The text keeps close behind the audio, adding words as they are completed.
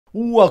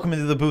Welcome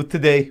into the booth.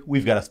 Today,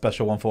 we've got a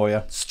special one for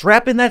you.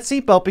 Strap in that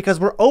seatbelt because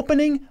we're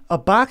opening a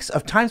box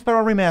of Time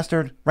Spiral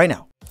Remastered right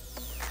now.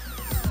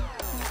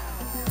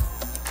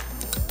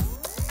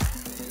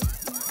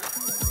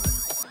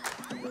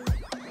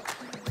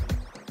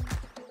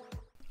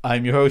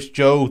 I'm your host,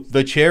 Joe,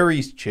 the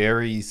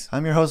Cherries.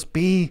 I'm your host,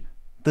 B,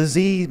 the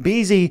Z,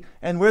 BZ,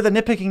 and we're the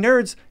Nitpicking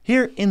Nerds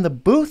here in the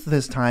booth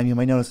this time. You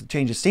might notice a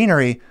change of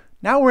scenery.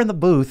 Now we're in the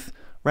booth,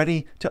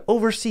 ready to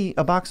oversee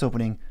a box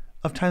opening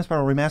of Time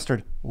Spiral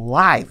Remastered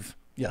live.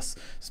 Yes.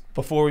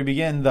 Before we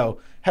begin, though,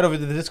 head over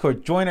to the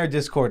Discord. Join our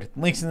Discord.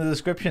 Links in the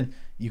description.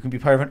 You can be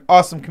part of an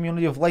awesome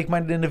community of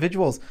like-minded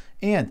individuals.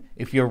 And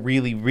if you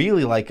really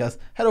like us,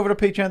 head over to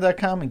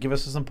patreon.com and give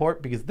us some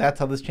support because that's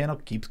how this channel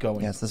keeps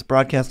going. Yes, this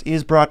broadcast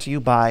is brought to you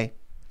by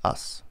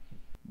us.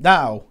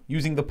 Now,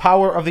 using the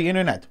power of the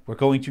internet, we're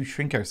going to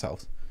shrink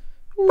ourselves.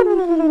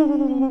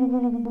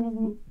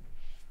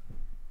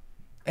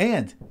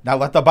 And now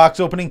let the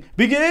box opening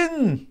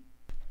begin!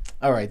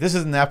 All right, this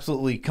is an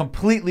absolutely,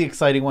 completely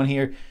exciting one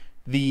here.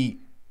 The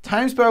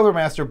Time Spiral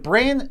Remastered,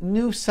 brand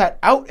new set,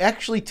 out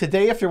actually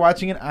today if you're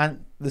watching it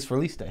on this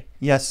release day.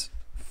 Yes,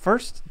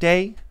 first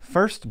day,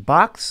 first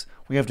box.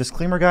 We have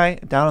disclaimer guy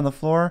down on the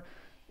floor,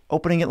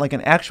 opening it like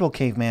an actual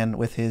caveman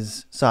with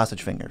his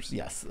sausage fingers.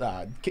 Yes,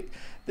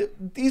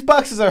 these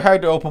boxes are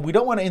hard to open. We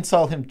don't want to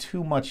insult him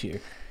too much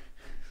here.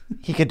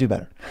 He could do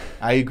better.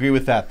 I agree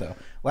with that, though.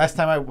 Last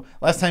time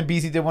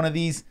BZ did one of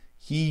these,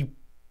 he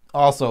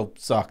also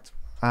sucked.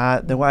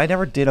 I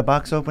never did a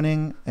box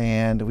opening,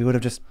 and we would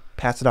have just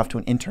passed it off to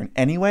an intern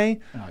anyway.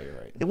 Oh, you're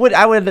right.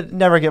 I would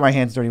never get my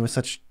hands dirty with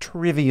such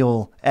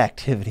trivial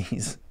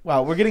activities.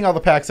 Wow, we're getting all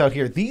the packs out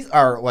here. These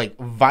are like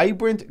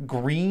vibrant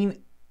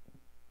green,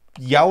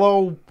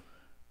 yellow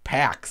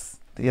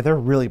packs. Yeah, they're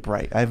really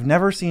bright. I've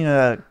never seen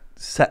a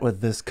set with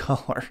this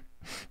color.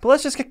 But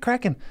let's just get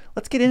cracking.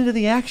 Let's get into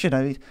the action.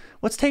 I mean,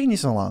 what's taking you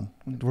so long?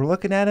 We're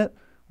looking at it.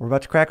 We're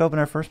about to crack open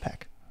our first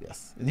pack.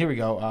 Yes, and here we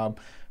go.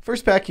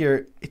 First pack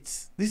here.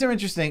 These are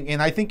interesting,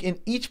 and I think in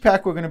each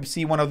pack we're going to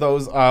see one of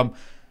those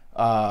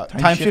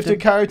time shifted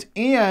cards,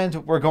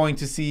 and we're going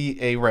to see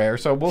a rare.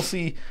 So we'll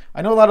see.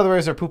 I know a lot of the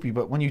rares are poopy,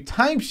 but when you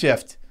time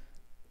shift,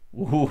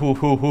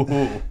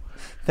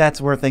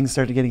 that's where things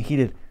started getting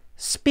heated.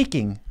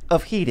 Speaking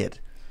of heated,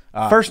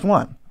 first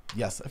one.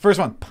 Yes, first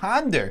one,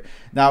 Ponder.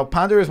 Now,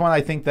 Ponder is one I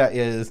think that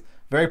is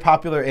very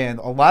popular, and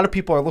a lot of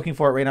people are looking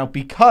for it right now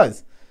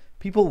because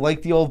people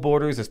like the old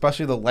borders,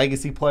 especially the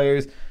legacy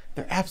players.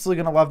 They're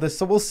absolutely going to love this.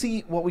 So we'll see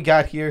what we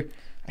got here.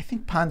 I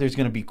think Ponder is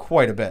going to be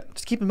quite a bit.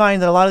 Just keep in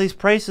mind that a lot of these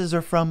prices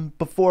are from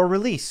before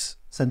release.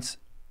 Since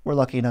we're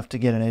lucky enough to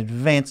get an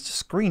advanced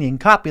screening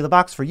copy of the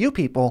box for you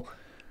people,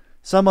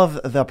 some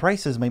of the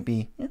prices might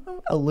be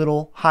a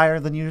little higher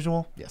than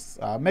usual. Yes.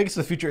 Megas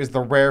of the Future is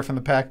the rare from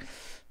the pack.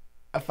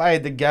 If I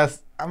had to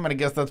guess, I'm going to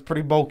guess that's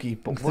pretty bulky.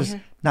 But there's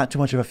not too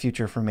much of a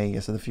future for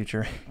Megas of the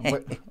Future.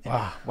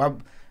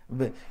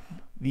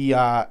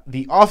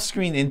 The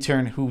off-screen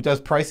intern who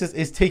does prices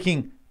is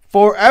taking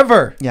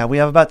forever. Yeah, we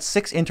have about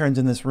 6 interns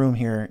in this room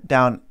here.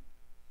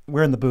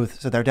 We're in the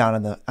booth, so they're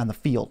down on the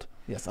field.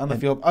 Yes, on the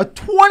field. A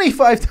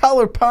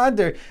 $25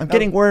 Ponder. I'm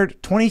getting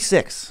word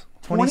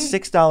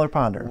 $26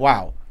 Ponder.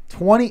 Wow.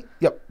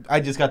 Yep, I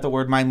just got the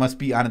word. Mine must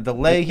be on a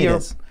delay here. It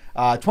is.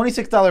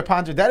 $26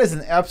 Ponder. That is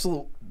an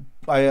absolute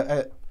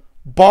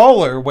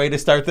baller way to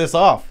start this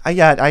off.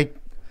 I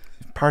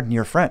pardon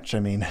your French. I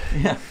mean,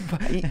 yeah.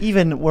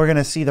 Even we're going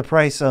to see the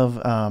price of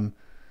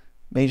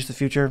Mage of the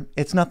Future.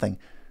 It's nothing.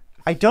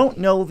 I don't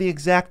know the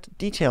exact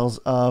details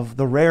of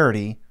the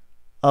rarity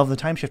of the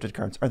time-shifted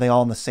cards. Are they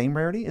all in the same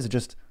rarity? Is it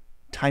just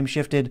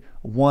time-shifted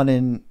 1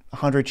 in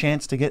 100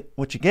 chance to get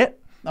what you get?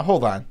 Now,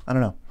 hold on. I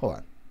don't know.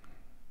 Hold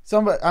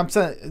on. I'm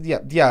saying,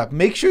 yeah.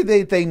 Make sure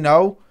they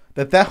know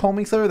that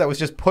homing sliver that was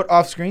just put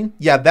off screen,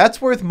 yeah,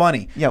 that's worth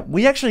money. Yeah,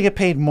 we actually get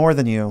paid more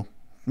than you.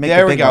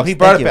 There we go. He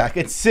brought it back.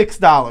 It's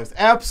 $6.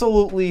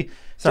 Absolutely.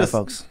 Sorry,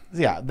 folks.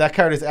 Yeah, that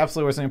card is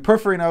absolutely worth something.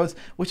 Periphery nodes,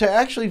 which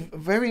I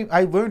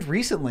learned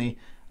recently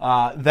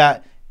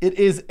that it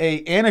is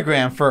a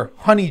anagram for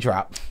honey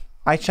drop.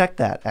 I checked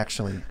that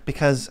actually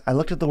because I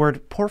looked at the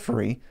word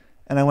porphyry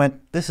and I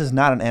went, this is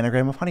not an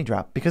anagram of honey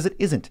drop because it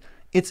isn't.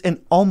 It's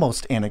an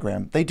almost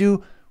anagram.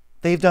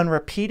 They've done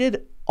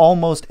repeated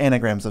almost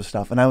anagrams of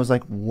stuff, and I was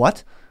like,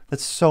 what?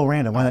 That's so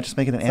random. Why not just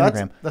make it an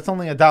anagram? That's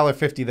only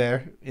 $1.50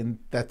 there in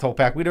that whole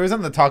pack. There was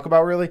nothing to talk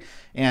about really,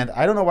 and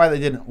I don't know why they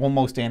did an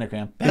almost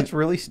anagram. That's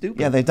really stupid.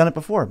 Yeah, they've done it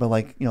before, but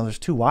there's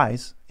 2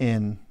 Y's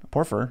in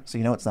porphyr, so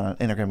it's not an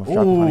anagram of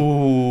chocolate honey.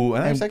 Ooh,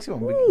 another sexy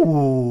one.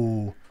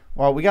 Ooh.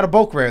 Well, we got a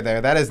bulk rare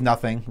there. That is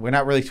nothing. We're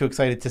not really too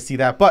excited to see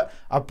that, but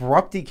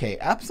Abrupt Decay,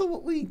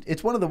 absolutely.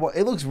 It's one of the.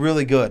 It looks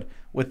really good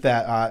with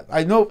that.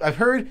 I've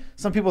heard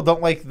some people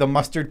don't like the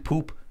mustard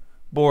poop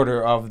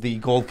border of the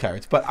gold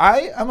cards, but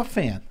I'm a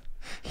fan.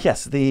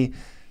 Yes, the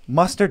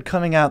mustard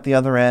coming out the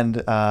other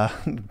end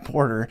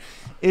border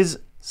is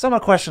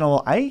somewhat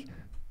questionable. I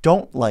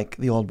don't like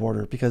the old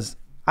border because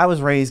I was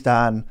raised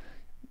on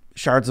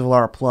Shards of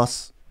Alara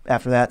Plus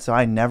after that, so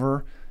I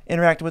never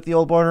interacted with the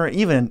old border.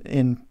 Even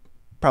in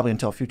probably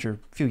until future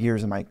few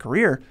years in my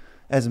career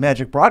as a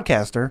Magic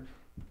broadcaster.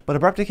 But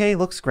Abrupt Decay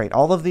looks great.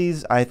 All of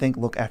these, I think,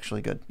 look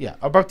actually good. Yeah,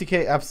 Abrupt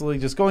Decay, absolutely.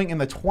 Just going in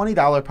the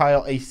 $20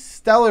 pile, a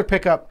stellar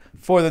pickup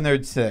for the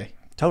nerds today.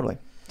 Totally.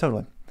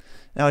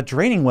 Now, a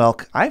Draining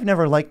Welk, I've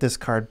never liked this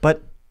card,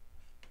 but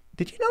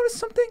did you notice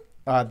something?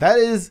 That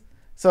is...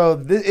 So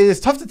it is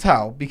tough to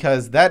tell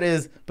because that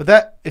is... But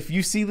that, if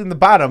you see in the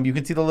bottom, you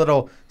can see the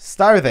little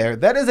star there.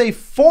 That is a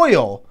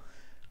foil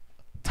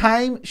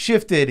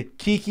time-shifted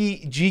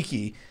Kiki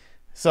Jiki.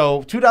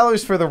 So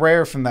 $2 for the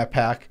rare from that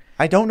pack.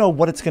 I don't know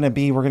what it's going to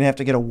be. We're going to have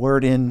to get a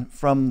word in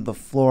from the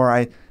floor.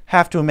 I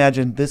have to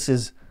imagine this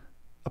is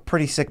a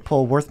pretty sick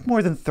pull worth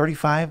more than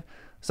 35.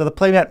 So the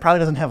playmat probably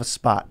doesn't have a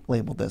spot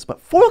labeled this. But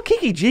foil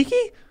Kiki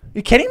Jiki?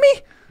 You kidding me?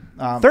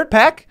 Third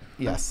pack?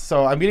 Yes.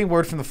 So I'm getting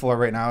word from the floor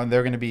right now, and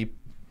they're going to be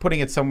putting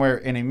it somewhere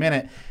in a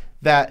minute,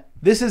 that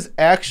this is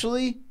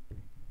actually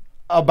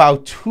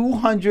about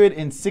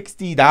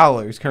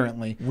 $260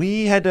 currently.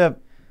 We had to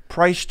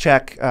price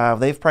check.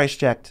 They've price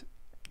checked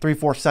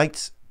 3-4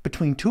 sites.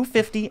 Between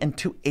 $250 and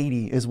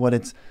 $280 is what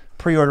it's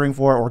pre-ordering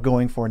for or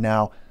going for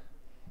now.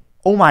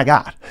 Oh my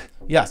God.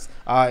 Yes.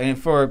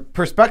 And for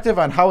perspective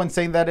on how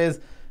insane that is,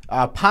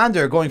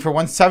 Ponder going for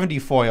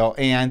 $170 foil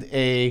and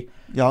a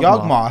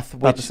Yawgmoth.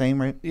 About the same,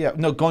 right? Yeah.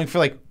 No, going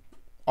for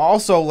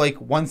also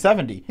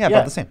 $170. Yeah,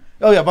 about the same.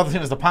 Oh, yeah, about the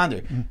same as the Ponder.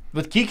 Mm-hmm.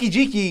 With Kiki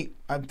Jiki,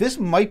 this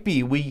might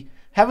be, we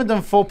haven't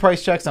done full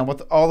price checks on what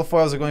all the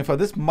foils are going for.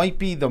 This might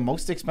be the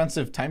most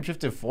expensive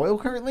time-shifted foil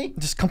currently.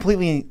 Just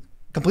completely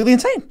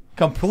insane.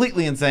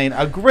 Completely insane.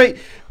 A great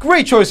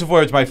choice of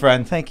words, my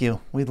friend. Thank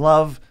you. We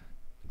love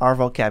our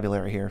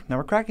vocabulary here. Now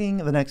we're cracking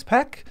the next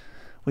pack.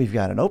 We've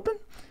got an open.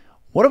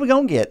 What are we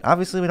going to get?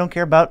 Obviously, we don't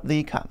care about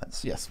the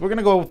comments. Yes, we're going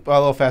to go a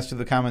little faster to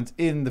the comments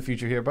in the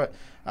future here, but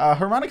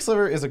Harmonic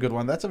Sliver is a good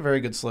one. That's a very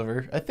good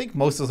sliver. I think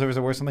most of the slivers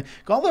are worth something.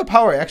 Gauntlet of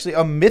Power, actually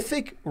a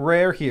mythic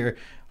rare here.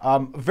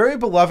 Very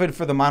beloved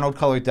for the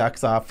monocolored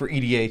decks for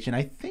EDH, and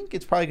I think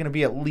it's probably going to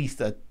be at least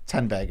a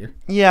 10-bagger.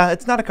 Yeah,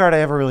 it's not a card I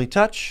ever really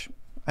touch.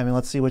 I mean,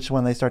 let's see which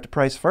one they start to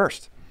price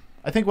first.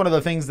 I think one of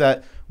the things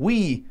that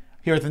we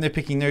here at the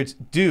Nitpicking Nerds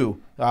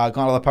do,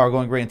 Gauntlet of Power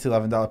going great into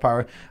 $11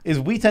 power, is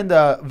we tend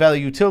to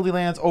value utility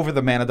lands over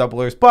the mana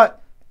doublers,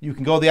 but you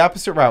can go the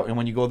opposite route, and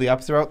when you go the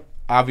opposite route,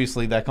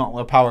 obviously that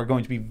Gauntlet of Power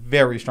going to be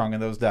very strong in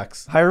those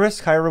decks. High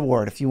risk, high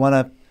reward. If you want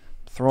to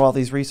throw all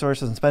these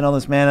resources and spend all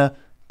this mana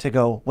to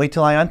go wait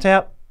till I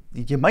untap,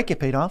 you might get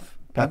paid off.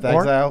 Got the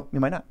Exile. You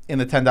might not. In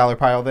the $10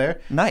 pile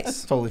there. Nice.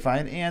 That's totally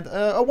fine. And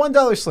a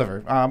 $1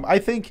 sliver. I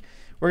think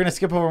we're going to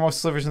skip over most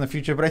slivers in the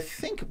future, but I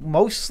think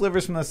most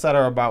slivers from the set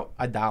are about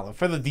 $1,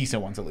 for the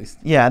decent ones at least.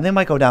 Yeah, and they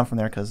might go down from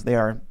there because they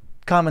are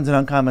commons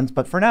and uncommons.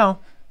 But for now,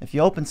 if you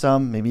open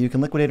some, maybe you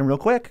can liquidate them real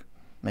quick,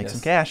 make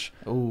some cash.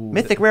 Ooh,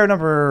 Mythic Rare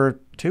number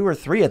 2 or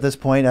 3 at this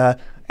point.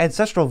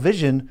 Ancestral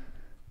Vision,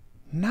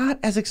 not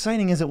as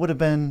exciting as it would have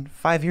been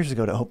 5 years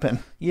ago to open.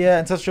 Yeah,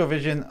 Ancestral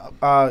Vision,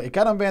 it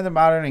got unbanned in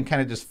Modern and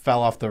kind of just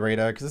fell off the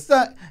radar because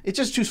it's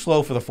just too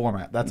slow for the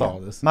format. That's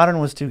all it is. Modern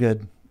was too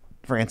good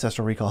for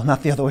Ancestral Recall,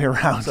 not the other way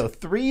around. So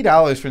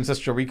 $3 for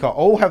Ancestral Recall.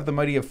 Oh, have the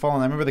mighty have fallen.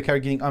 I remember the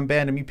card getting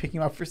unbanned and me picking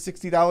him up for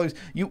 $60.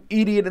 You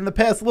idiot in the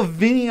past.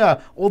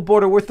 Lavinia, old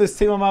border worth the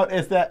same amount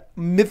as that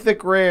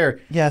mythic rare.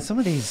 Yeah, some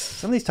of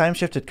these time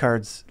shifted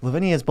cards,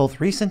 Lavinia is both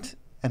recent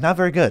and not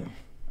very good.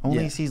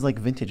 Only sees like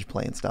vintage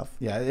play and stuff.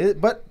 Yeah,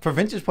 but for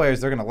vintage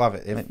players, they're gonna love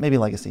it. Maybe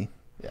Legacy.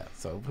 Yeah,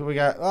 so we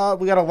got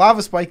a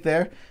Lava Spike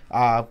there,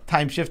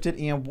 time shifted,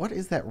 and what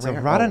is that rare? So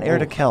Rodden Heir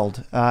to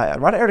Keld.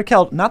 Rodden Heir to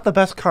Keld, not the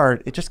best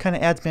card. It just kind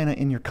of adds mana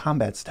in your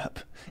combat step,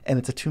 and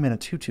it's a 2-mana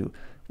 2/2.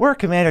 We're a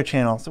Commander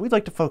channel, so we'd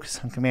like to focus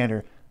on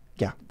Commander.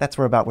 Yeah, that's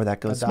where that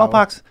goes.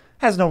 Smallpox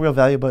has no real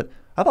value, but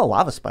how about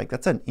Lava Spike?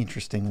 That's an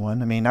interesting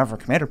one. I mean, not for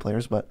Commander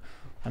players, but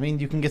I mean,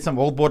 you can get some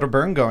old border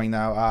burn going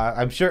now.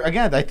 I'm sure.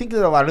 Again, I think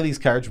that a lot of these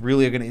cards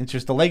really are going to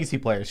interest the legacy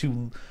players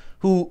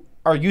who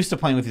are used to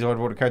playing with these old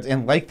border cards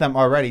and like them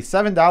already.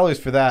 $7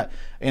 for that,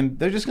 and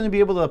they're just going to be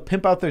able to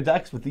pimp out their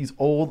decks with these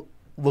old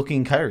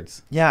looking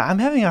cards. Yeah, I'm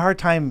having a hard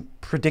time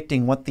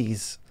predicting what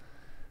these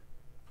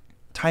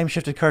time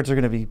shifted cards are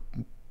going to be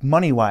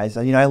money wise.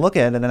 You know, I look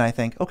at it and then I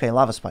think, okay,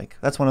 Lava Spike.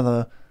 That's one of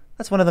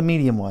the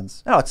medium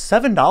ones. Oh, it's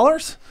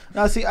 $7?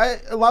 Now, see,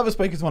 Lava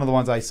Spike is one of the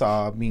ones I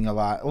saw being a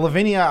lot.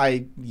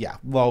 Lavinia,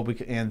 low,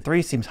 and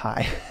 3 seems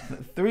high.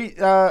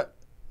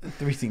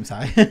 3 seems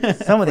high.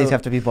 Some of these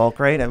have to be bulk,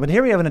 right? But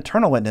here we have an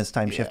Eternal Witness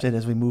time shifted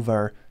as we move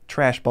our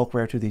trash bulk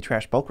rare to the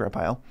trash bulk rare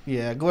pile.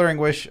 Yeah, Glaring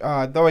Wish,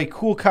 though a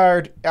cool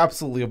card,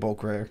 absolutely a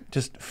bulk rare.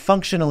 Just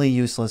functionally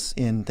useless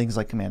in things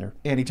like Commander.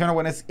 And Eternal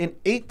Witness, an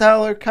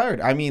 $8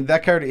 card. I mean,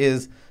 that card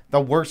is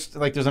the worst.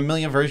 Like, there's a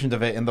million versions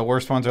of it, and the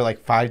worst ones are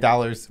like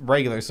 $5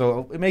 regular.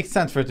 So it makes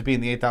sense for it to be in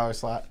the $8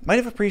 slot. Might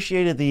have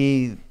appreciated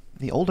the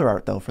older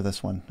art, though, for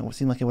this one. It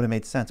seemed like it would have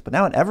made sense. But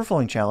now an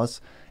Everflowing Chalice,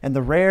 and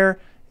the rare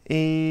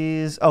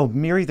is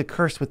Miri the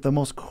Curse with the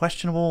most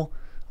questionable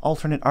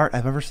alternate art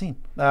I've ever seen.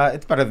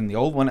 It's better than the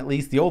old one, at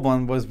least. The old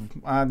one was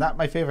not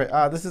my favorite.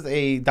 This is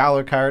a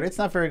 $1 card. It's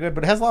not very good,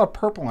 but it has a lot of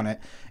purple in it.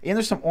 And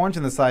there's some orange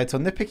on the side, so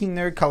Nitpicking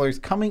Nerd colors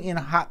coming in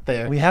hot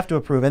there. We have to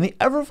approve. And the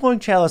ever-flowing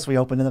chalice we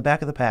opened in the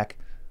back of the pack,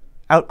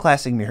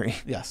 outclassing Miri.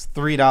 Yes,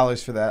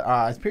 $3 for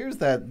that. It appears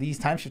that these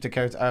time-shifted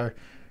cards are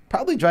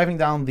probably driving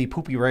down the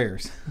poopy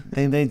rares.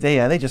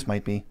 They just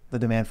might be, the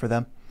demand for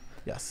them.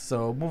 Yes,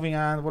 so moving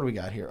on. What do we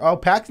got here? Oh,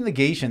 Pact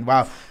Negation.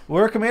 Wow,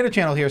 we're a Commander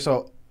channel here,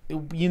 so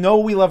you know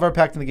we love our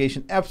Pact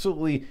Negation.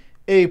 Absolutely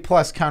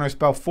A-plus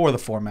counterspell for the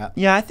format.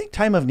 Yeah, I think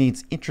Time of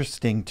Need's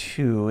interesting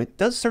too. It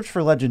does search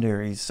for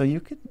legendaries, so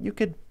you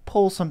could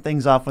pull some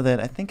things off with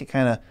it. I think it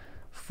kind of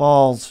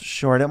falls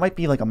short. It might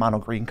be like a mono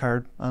green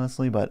card,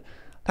 honestly, but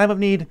Time of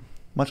Need,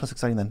 much less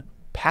exciting than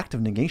Pact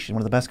of Negation,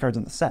 one of the best cards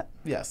in the set.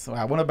 Yes,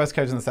 one of the best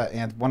cards in the set,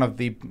 and one of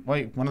the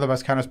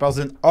best counterspells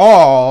in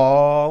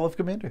all of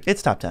Commander.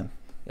 It's top 10.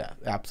 Yeah,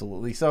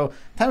 absolutely. So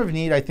Time of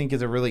Need, I think,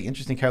 is a really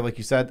interesting card, like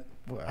you said.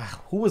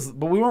 We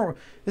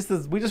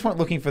just weren't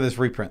looking for this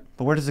reprint.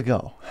 But where does it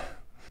go?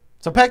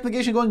 So Pact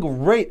Negation going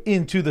right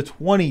into the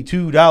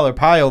 $22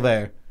 pile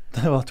there.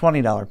 Well,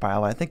 $20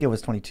 pile. I think it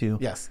was 22.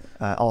 Yes.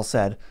 All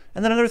said.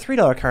 And then another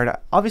 $3 card.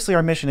 Obviously,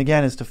 our mission,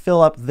 again, is to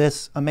fill up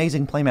this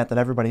amazing playmat that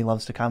everybody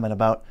loves to comment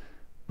about.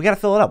 We got to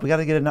fill it up. We got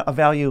to get a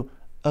value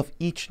of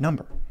each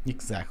number.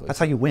 Exactly. That's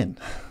how you win.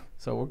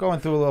 So we're going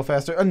through a little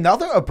faster.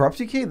 Another Abrupt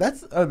Decay.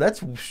 That's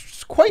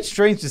quite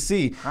strange to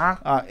see.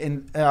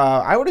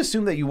 I would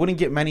assume that you wouldn't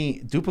get many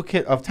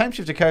duplicate of Time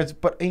Shifter cards,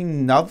 but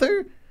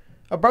another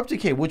Abrupt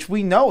Decay, which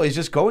we know is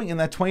just going in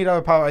that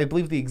 $20 pile. I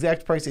believe the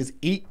exact price is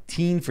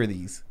 $18 for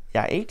these.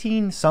 Yeah,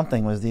 18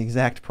 something was the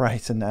exact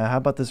price. And how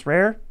about this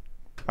rare?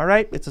 All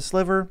right, it's a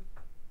sliver,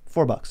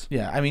 $4.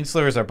 Yeah, I mean,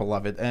 slivers are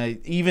beloved.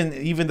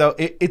 Even though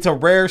it's a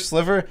rare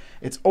sliver,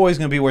 it's always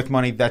going to be worth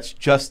money. That's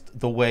just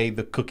the way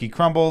the cookie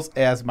crumbles,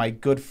 as my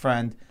good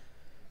friend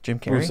Jim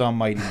Carrey. Bruce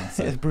Almighty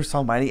said. Bruce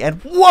Almighty.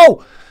 And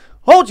whoa!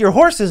 Hold your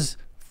horses.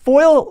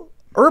 Foil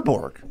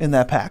Urborg in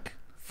that pack.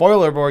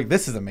 Foil Urborg,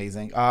 this is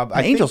amazing.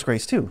 Angel's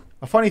Grace, too.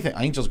 A funny thing,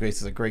 Angel's Grace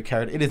is a great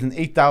card. It is an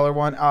 $8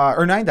 one,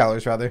 or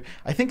 $9 rather.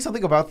 I think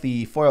something about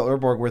the Foil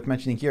Urborg worth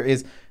mentioning here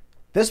is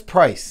this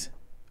price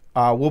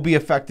will be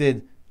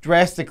affected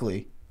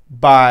drastically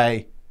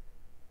by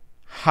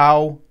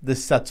how the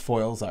set's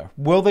foils are.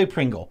 Will they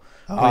Pringle?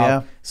 Oh,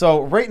 yeah.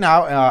 So right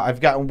now, I've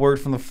gotten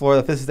word from the floor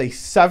that this is a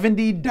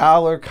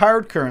 $70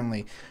 card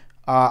currently.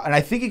 And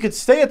I think it could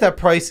stay at that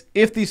price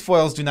if these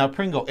foils do not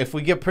Pringle. If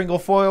we get Pringle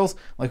foils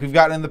like we've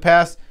gotten in the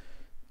past,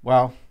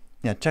 well...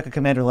 Yeah, check a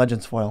Commander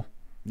Legends foil.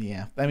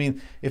 Yeah. I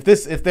mean, if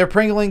they're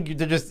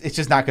Pringling, it's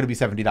just not going to be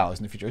 $70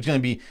 in the future. It's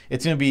going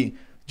to be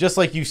just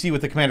like you see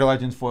with the Commander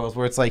Legends foils,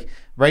 where it's like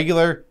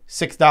regular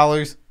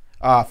 $6,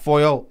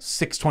 foil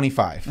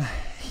 $6.25.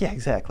 Yeah,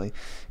 exactly.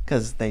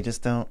 Because they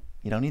just don't.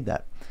 You don't need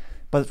that.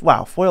 But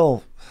wow,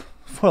 foil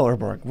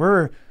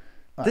Urborg.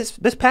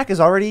 This pack is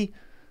already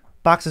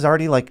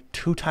like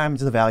 2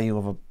 times the value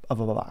of a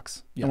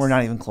box, yes. And we're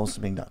not even close to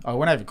being done. Oh,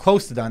 we're not even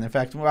close to done. In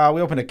fact, we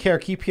opened a Care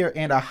Keep here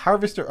and a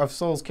Harvester of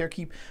Souls. Care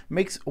Keep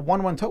makes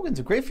 1/1 tokens.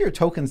 A great for your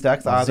tokens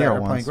decks. That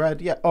are playing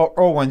red. Yeah,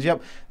 or ones.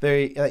 Yep,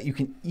 they you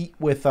can eat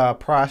with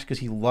Prosh because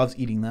he loves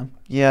eating them.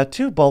 Yeah,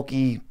 2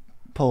 bulky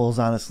pulls.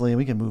 Honestly,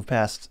 we can move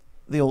past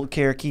the old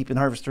Care Keep and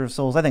Harvester of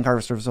Souls. I think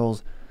Harvester of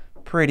Souls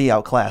pretty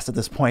outclassed at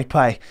this point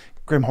by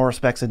Grim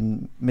Horospex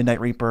and Midnight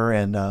Reaper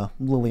and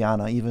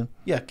Liliana even.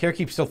 Yeah, Care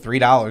Keep's still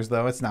 $3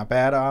 though. It's not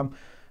bad.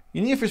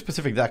 You need it for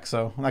specific decks,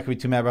 so I'm not going to be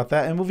too mad about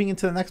that. And moving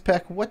into the next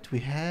pack, what do we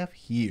have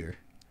here?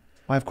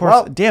 Well, of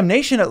course,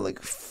 Damnation at like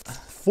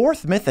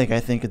 4th Mythic, I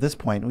think, at this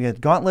point. We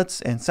had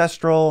Gauntlets,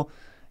 Ancestral,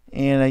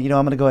 and, I'm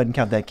going to go ahead and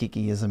count that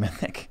Kiki as a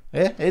Mythic.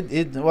 Yeah,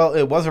 it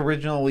was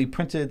originally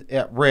printed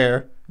at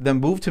Rare,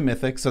 then moved to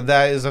Mythic, so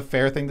that is a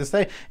fair thing to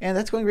say. And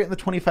that's going right in the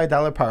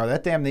 $25 power.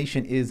 That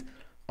Damnation is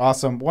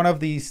awesome. One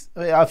of these,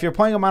 if you're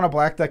playing a mono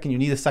black deck and you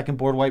need a second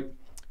board wipe,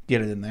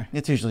 get it in there.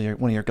 It's usually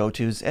one of your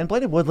go-tos. And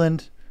Bladed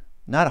Woodland...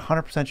 Not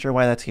 100% sure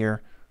why that's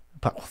here,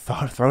 but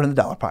we'll throw it in the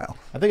dollar pile.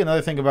 I think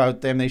another thing about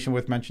Damnation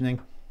worth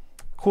mentioning,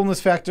 coolness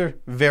factor,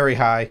 very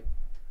high.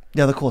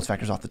 Yeah, the coolness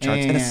factor's off the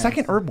charts. And a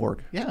second Urborg.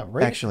 Yeah,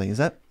 right. Actually, is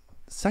that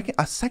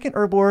a second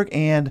Urborg?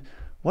 And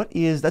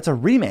that's a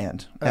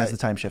Remand as the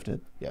Time Shifted.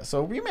 Yeah,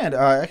 so Remand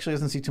actually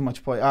doesn't see too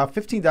much play.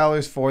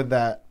 $15 for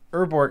that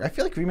Urborg. I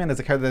feel like Remand is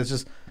a card that's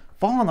just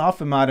fallen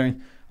off in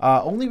Modern.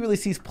 Only really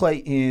sees play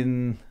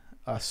in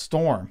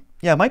Storm.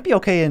 Yeah, it might be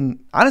okay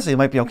honestly, it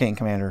might be okay in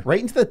Commander. Right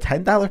into the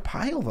 $10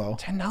 pile, though.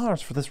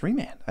 $10 for this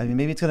Remand. I mean,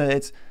 maybe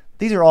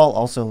these are all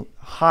also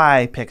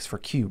high picks for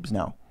cubes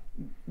now.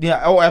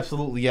 Yeah, oh,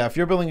 absolutely, yeah. If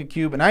you're building a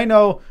cube, and I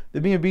know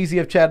that me and BZ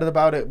have chatted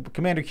about it,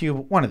 Commander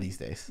Cube, one of these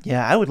days.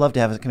 Yeah, I would love to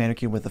have a Commander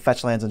Cube with the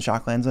fetch lands and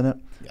shock lands in it.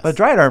 Yes. But a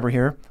Dryad Arbor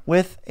here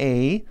with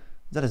is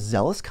that a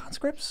Zealous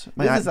Conscripts?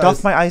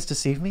 Doth my eyes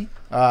deceive me?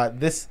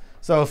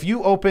 So if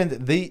you opened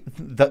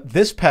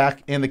this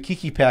pack and the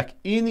Kiki pack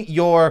in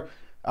your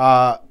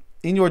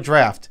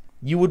draft,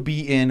 you would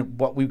be in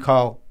what we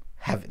call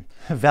heaven.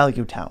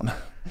 Value town.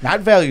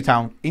 Not Value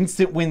Town,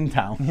 Instant Win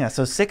Town. Yeah,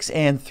 so $6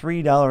 and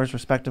 $3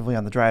 respectively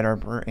on the Dried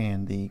Arbor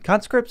and the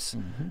Conscripts.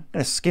 I'm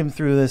going to skim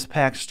through this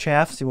pack's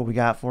chaff, see what we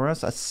got for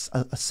us.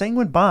 A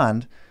Sanguine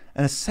Bond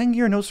and a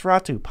Sengir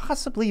Nosferatu,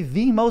 possibly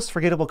the most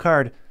forgettable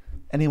card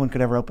anyone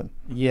could ever open.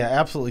 Yeah,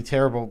 absolutely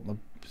terrible.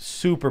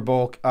 Super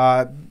bulk.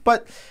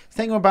 But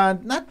Sanguine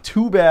Bond, not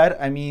too bad.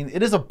 I mean,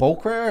 it is a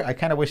bulk rare. I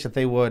kind of wish that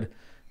they would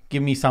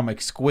give me some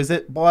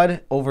exquisite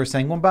blood over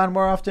Sanguine Bond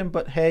more often,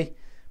 but hey,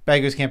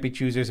 beggars can't be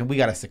choosers, and we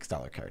got a $6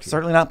 card here.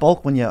 Certainly not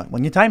bulk when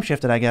you time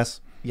shifted, I guess.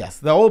 Yes,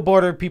 the old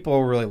border, people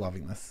are really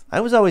loving this.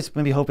 I was always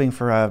maybe hoping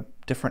for a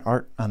different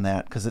art on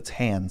that because it's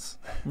hands.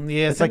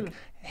 Yeah, it's like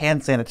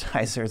hand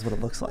sanitizer is what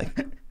it looks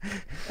like.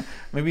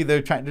 Maybe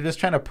they're just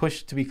trying to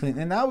push to be clean.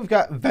 And now we've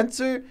got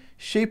Venser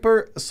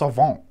Shaper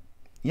Savant.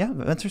 Yeah,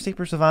 Venser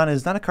Shaper Savant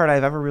is not a card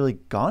I've ever really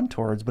gone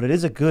towards, but it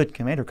is a good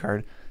commander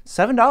card.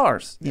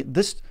 $7.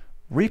 This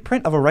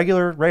reprint of a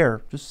regular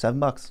rare, just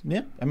 $7.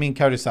 Yeah, I mean,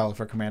 card is solid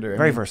for commander.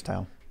 Very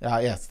versatile.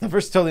 Yes, the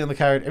versatility on the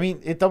card. I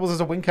mean, it doubles as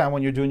a win con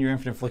when you're doing your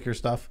infinite flicker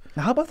stuff.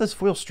 Now, how about this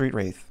foil Street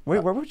Wraith?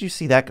 Where would you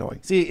see that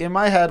going? See, in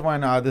my head,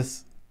 when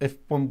this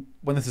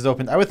is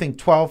opened, I would think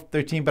 12,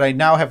 13, but I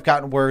now have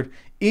gotten word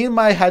in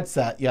my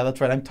headset. Yeah,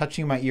 that's right. I'm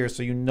touching my ear,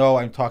 so you know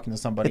I'm talking to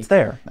somebody. It's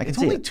there. I can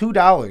see it. It's only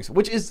 $2,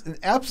 which is an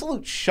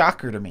absolute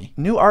shocker to me.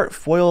 New art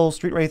foil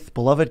Street Wraith,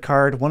 beloved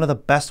card. One of the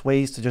best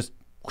ways to just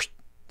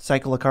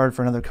cycle a card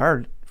for another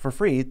card for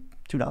free.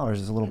 $2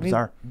 is a little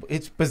bizarre.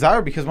 It's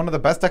bizarre because one of the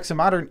best decks in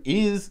Modern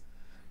is,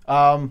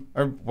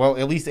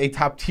 at least a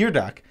top tier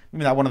deck.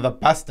 Maybe not one of the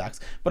best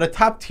decks, but a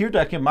top tier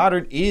deck in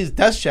Modern is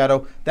Death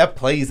Shadow that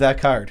plays that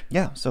card.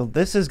 Yeah, so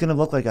this is going to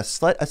look like a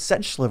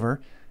Sedge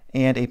Sliver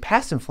and a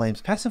Past in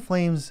Flames. Past in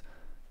Flames,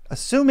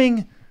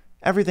 assuming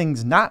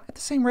everything's not at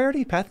the same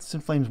rarity, Past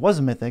in Flames was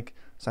a mythic,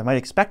 so I might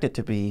expect it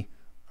to be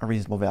a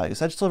reasonable value.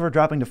 Sedge Sliver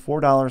dropping to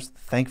 $4.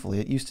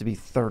 Thankfully, it used to be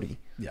 $30.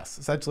 Yes,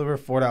 Sedge Sliver,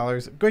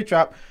 $4. Great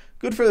drop.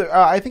 Good for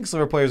I think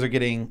Sliver players are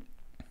getting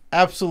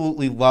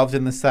absolutely loved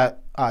in the set.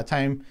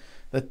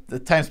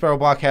 The Time Spiral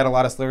block had a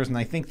lot of slivers, and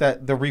I think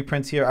that the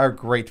reprints here are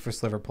great for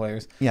Sliver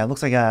players. Yeah, it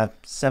looks like $7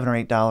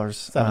 or $8.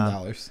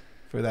 $7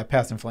 for that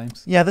Past in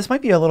Flames. Yeah, this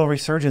might be a little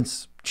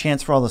resurgence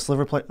chance for all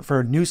the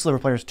for new Sliver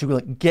players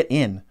to get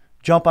in,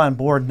 jump on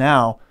board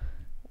now,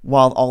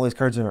 while all these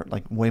cards are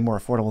like way more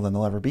affordable than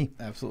they'll ever be.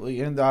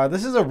 Absolutely. And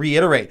this is a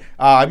reiterate.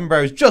 I remember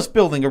I was just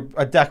building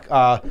a deck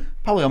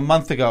probably a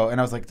month ago, and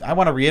I was like, I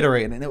want to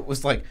reiterate. And it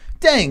was like,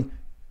 dang,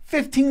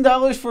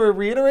 $15 for a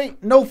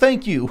reiterate? No,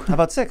 thank you. How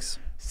about $6?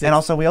 And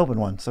also we opened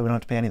one, so we don't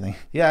have to pay anything.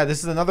 Yeah, this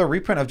is another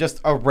reprint of just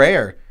a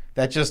rare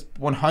that just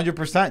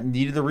 100%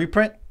 needed a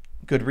reprint.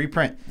 Good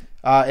reprint.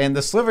 And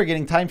the Sliver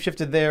getting time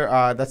shifted there.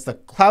 That's the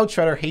Cloud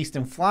Shredder Haste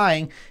and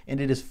Flying,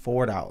 and it is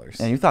 $4.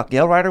 And you thought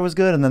Gale Rider was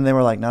good, and then they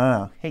were like,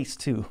 no, Haste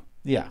too.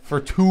 Yeah, for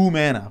 2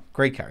 mana.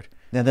 Great card.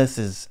 Now this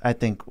is, I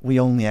think, we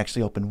only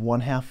actually opened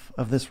one half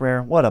of this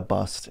rare. What a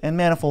bust. And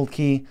Manifold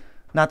Key,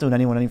 not doing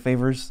anyone any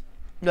favors.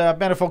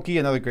 Manifold Key,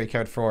 another great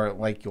card for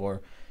like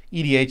your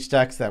EDH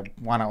decks that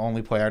want to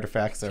only play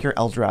artifacts. Your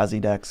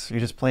Eldrazi decks. You're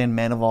just playing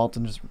Mana Vault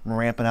and just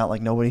ramping out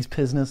like nobody's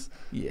business.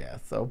 Yeah,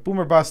 so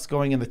Boomer Bust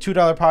going in the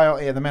 $2 pile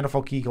and the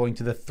Manifold Key going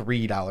to the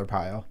 $3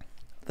 pile.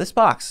 This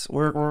box,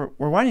 we're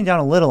winding down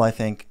a little, I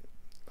think.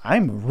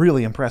 I'm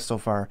really impressed so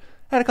far.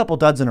 I had a couple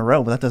duds in a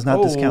row, but that does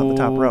not discount the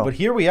top row. But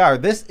here we are.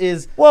 This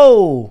is...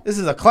 Whoa! This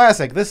is a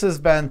classic. This has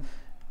been...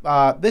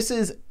 this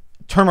is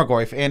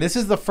Termagoyf, and this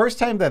is the first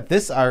time that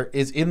this art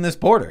is in this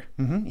border.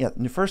 Mm-hmm. Yeah,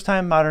 the first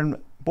time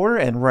Modern border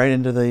and right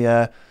into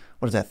the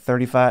what is that,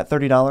 $30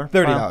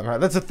 pile?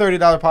 That's a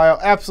 $30 pile.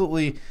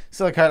 Absolutely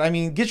silly card. I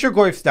mean, get your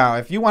Goyfs now.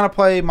 If you want to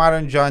play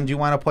Modern Jund, you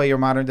want to play your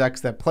Modern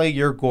decks that play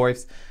your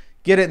Goyfs,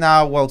 get it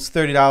now. Well, it's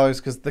 $30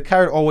 because the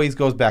card always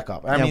goes back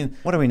up. I mean,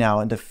 what are we now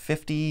into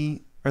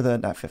 50 or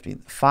not 50,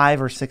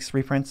 5 or 6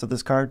 reprints of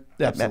this card?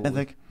 Absolutely.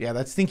 Mythic? Yeah,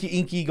 that's Stinky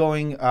Inky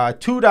going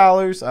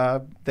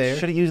 $2 there.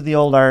 Should have used the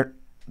old art.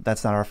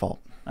 That's not our fault.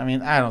 I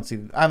mean,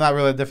 I'm not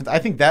really a difference. I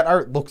think that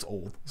art looks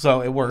old,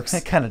 so it works.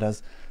 It kind of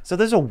does. So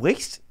there's a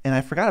waste, and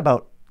I forgot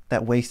about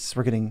that wastes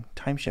were getting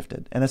time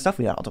shifted, and the stuff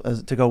we got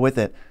to go with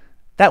it.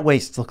 That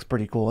waste looks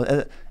pretty cool.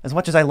 As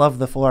much as I love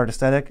the full art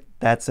aesthetic,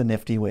 that's a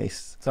nifty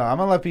waste. So I'm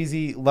gonna let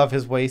BZ love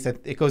his waste.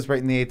 It goes right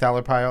in the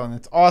 $8 pile, and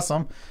it's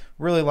awesome.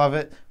 Really love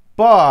it.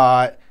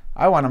 But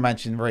I want to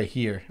mention right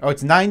here. Oh,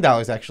 it's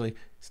 $9 actually.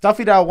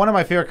 Stuffy Doll, one of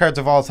my favorite cards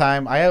of all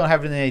time. I don't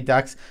have it in any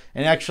decks,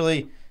 and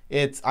actually,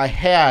 I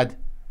had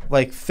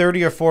like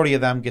 30 or 40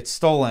 of them get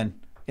stolen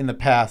in the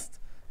past,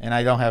 and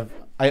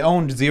I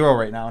owned 0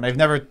 right now, and I've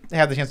never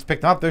had the chance to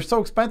pick them up. They're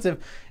so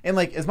expensive, and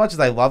like as much as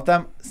I love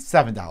them,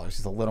 $7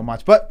 is a little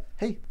much. But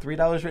hey,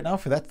 $3 right now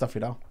for that Stuffy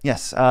Doll.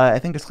 Yes, I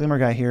think disclaimer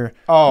guy here,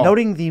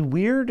 noting the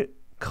weird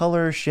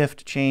color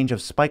shift change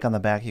of Spike on the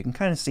back. You can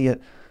kind of see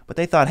it, but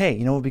they thought, hey,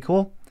 you know what would be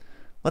cool?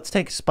 Let's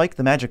take Spike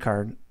the Magic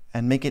card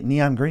and make it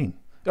neon green.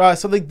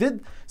 So they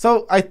did.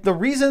 So the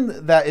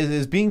reason that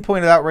is being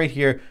pointed out right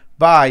here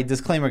by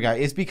disclaimer guy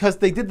is because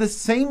they did the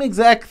same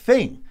exact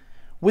thing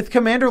with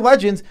Commander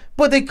Legends,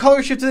 but they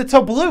color shifted it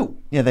to blue.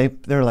 Yeah,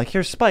 they're like,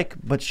 here's Spike,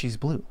 but she's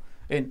blue.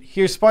 And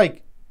here's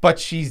Spike, but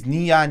she's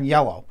neon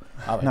yellow.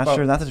 Not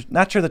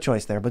sure the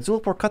choice there. But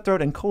Zulaport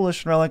Cutthroat and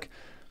Coalition Relic.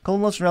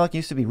 Coalition Relic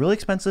used to be really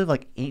expensive,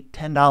 like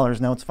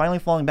 $8-10. Now it's finally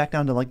falling back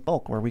down to like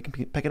bulk where we can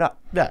pick it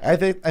up. Yeah, I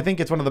think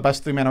it's one of the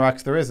best 3-mana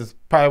rocks there is. It's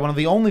probably one of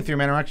the only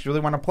 3-mana rocks you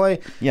really want to play.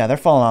 Yeah, they're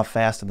falling off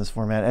fast in this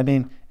format. I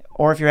mean,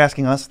 or if you're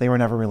asking us, they were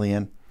never really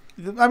in.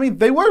 I mean,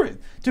 they were.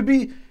 To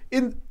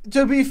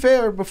be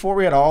fair, before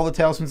we had all the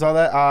Talismans, all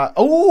that.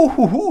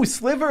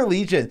 Sliver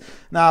Legion.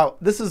 Now,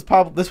 this was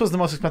the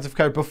most expensive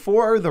card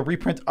before the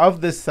reprint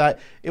of this set.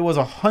 It was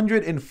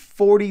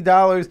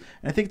 $140, and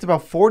I think it's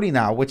about $40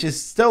 now, which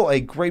is still a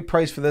great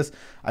price for this.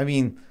 I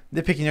mean,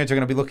 nitpicking nerds are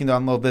going to be looking to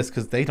unload this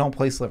because they don't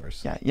play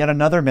slivers. Yeah, yet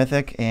another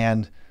mythic,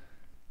 and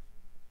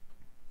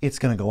it's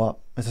going to go up.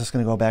 It's just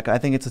going to go back. I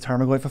think it's a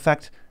Tarmogoyf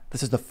effect.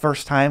 This is the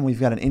first time we've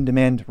got an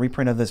in-demand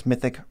reprint of this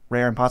mythic,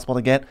 rare, impossible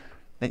to get.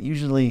 That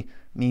usually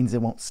means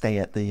it won't stay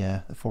at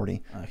the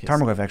 40. Okay,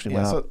 Tarmogoyf actually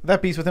went up. So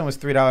that Beast Within was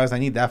 $3. I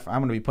need that. I'm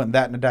going to be putting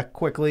that in the deck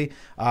quickly.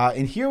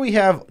 And here we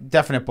have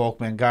definite bulk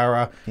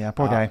Mangara. Yeah,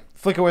 poor guy.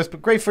 Flicker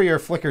Wisp, great for your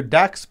Flicker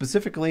deck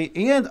specifically,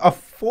 and a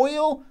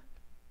foil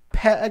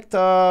pact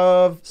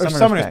of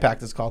Summoner's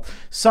Pact it's called.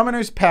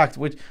 Summoner's Pact,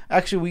 which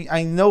actually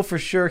I know for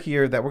sure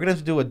here that we're going to have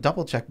to do a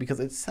double check because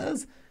it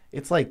says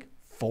it's like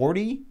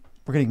 40.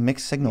 We're getting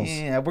mixed signals.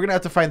 Yeah, we're going to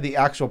have to find the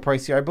actual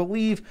price here. I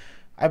believe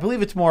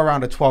it's more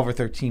around a 12 or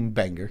 13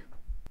 banger.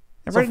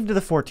 And right into the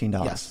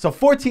 $14. Yes, so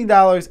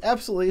 $14,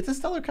 absolutely. It's a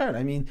stellar card.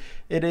 I mean,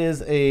 it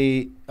is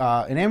an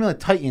Amulet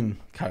Titan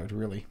card,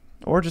 really.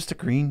 Or just a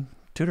green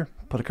tutor.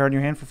 Put a card in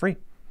your hand for free.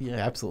 Yeah,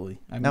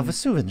 absolutely. Now,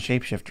 Vesuvian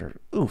Shapeshifter,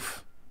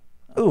 oof.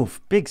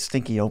 Big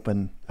stinky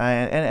open.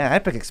 And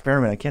Epic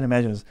Experiment, I can't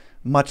imagine, is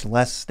much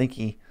less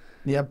stinky.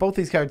 Yeah, both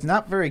these cards,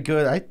 not very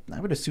good. I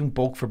would assume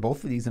bulk for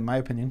both of these, in my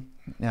opinion.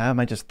 Yeah, I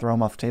might just throw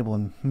them off the table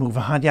and move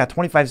on. Yeah,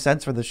 25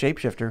 cents for the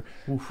Shapeshifter.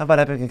 Oof. How about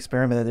Epic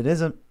Experiment? It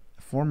is a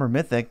former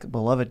mythic,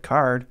 beloved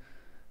card.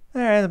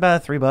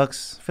 About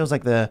 $3. Feels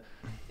like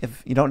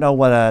if you don't know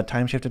what a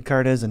time-shifted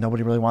card is and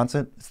nobody really wants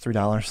it, it's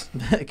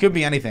 $3. It could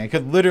be anything. It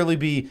could literally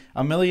be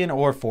 $1 million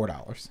or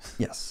 $4.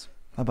 Yes.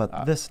 How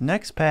about this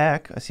next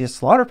pack? I see a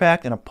Slaughter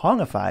Pact and a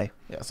Pongify.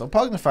 Yeah, so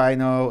Pongify, I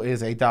know,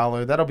 is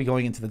 $1. That'll be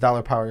going into the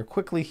dollar power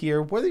quickly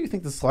here. Where do you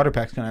think the Slaughter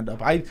Pact's going to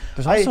end up?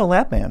 There's also a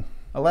Lapman.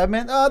 A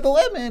Labman? The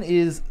Labman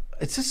is...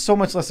 It's just so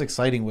much less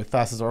exciting with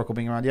Thassa's Oracle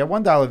being around. Yeah,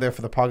 $1 there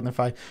for the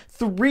Pongify.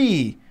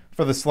 $3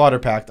 for the Slaughter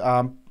Pact.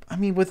 I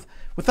mean, with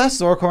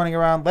Thassa's Oracle running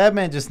around,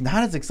 Labman just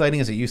not as exciting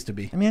as it used to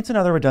be. I mean, it's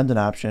another redundant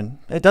option.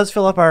 It does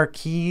fill up our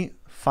key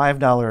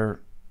 $5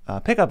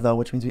 pickup, though,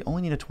 which means we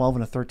only need a 12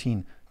 and a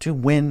 13 to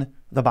win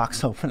the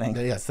box opening.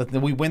 Yes,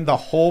 we win the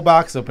whole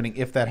box opening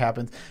if that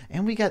happens.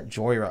 And we got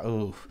Joyra.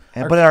 Ooh.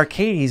 But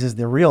Arcades is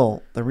the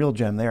real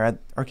gem there.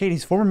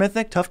 Arcades, former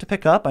mythic, tough to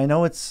pick up. I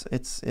know it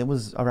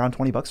was around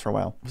 $20 for a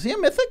while. Was he a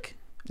mythic?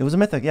 It was a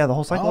mythic. Yeah, the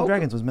whole Cycle of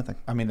Dragons was mythic.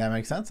 I mean, that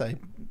makes sense.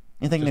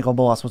 You think Nicol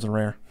Bolas was a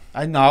rare?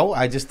 I know.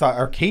 I just thought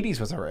Arcades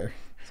was a rare.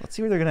 So let's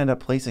see where they're going to end up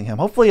placing him.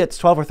 Hopefully it's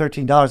 $12 or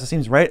 $13. It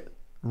seems right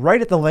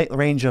at the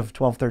range of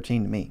 12,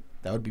 13 to me.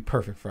 That would be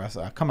perfect for us.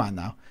 Come on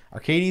now.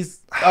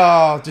 Arcades,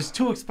 just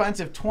too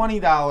expensive.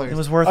 $20. It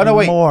was worth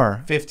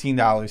more.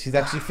 $15. He's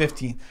actually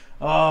 $15.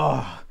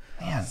 Oh,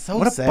 man,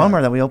 what a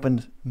bummer that we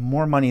opened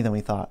more money than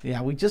we thought.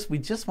 Yeah, we just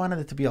wanted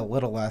it to be a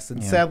little less,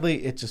 and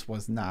sadly, it just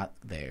was not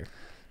there.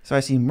 So I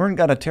see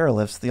Murngana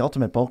Terralifts, the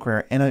ultimate bulk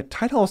rare, and a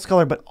Tidal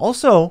Sculler, but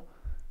also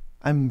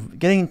I'm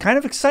getting kind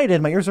of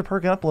excited. My ears are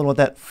perking up a little with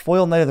that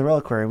foil Knight of the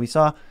Reliquary. We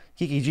saw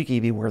Kiki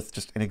Jiki be worth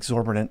just an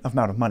exorbitant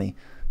amount of money.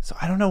 So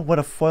I don't know what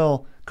a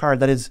foil card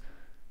that is,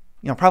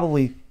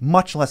 probably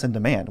much less in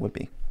demand would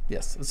be.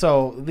 Yes.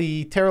 So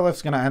the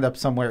Terralift's going to end up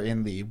somewhere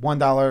in the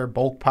 $1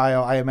 bulk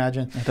pile, I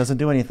imagine. It doesn't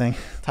do anything.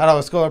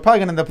 Tidal Scholar probably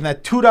going to end up in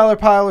that $2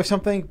 pile or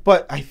something.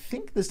 But I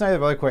think this Knight of the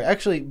Reliquary,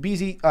 actually,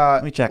 BZ.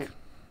 Let me check.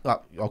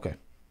 Okay.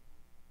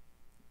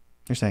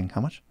 You're saying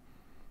how much?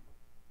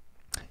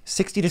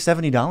 $60 to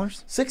 $70?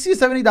 $60 to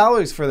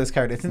 $70 for this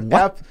card. It's an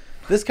app.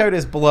 This card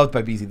is beloved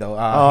by BZ though.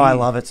 I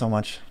love it so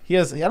much.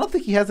 I don't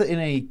think he has it in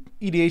a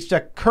EDH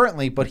deck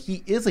currently, but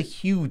he is a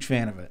huge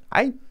fan of it.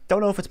 I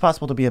don't know if it's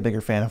possible to be a bigger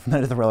fan of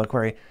Knight of the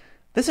Reliquary.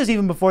 This is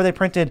even before they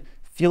printed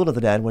Field of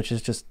the Dead, which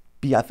is just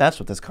BFFs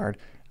with this card.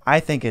 I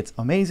think it's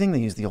amazing. They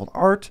use the old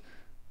art.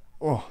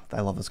 Oh,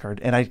 I love this card.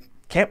 And I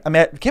can't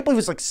believe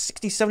it's like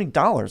 $60,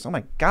 $70. Oh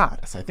my God.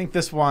 Yes, I think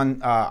this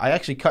one, I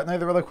actually cut Knight of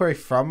the Reliquary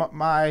from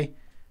my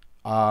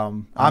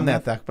on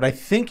that deck, but I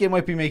think it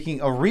might be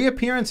making a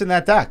reappearance in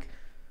that deck.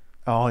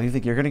 Oh, you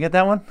think you're going to get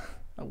that one?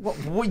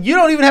 Well, you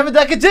don't even have a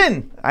deck it's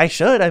in. I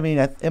should. I mean,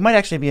 it might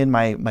actually be in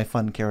my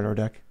fun Carador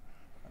deck.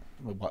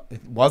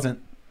 It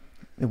wasn't.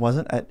 It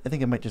wasn't? I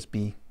think it might just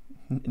be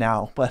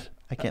now, but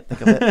I can't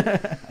think of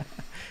it.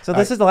 So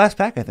this is the last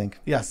pack, I think.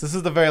 Yes, this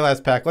is the very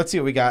last pack. Let's see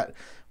what we got.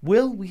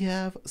 Will we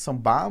have some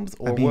bombs?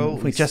 Or will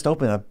we just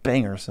opened a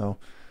banger, so...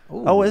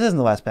 Ooh. Oh, it isn't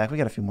the last pack. We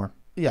got a few more.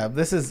 Yeah,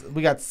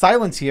 we got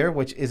Silence here,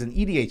 which is an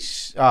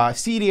EDH,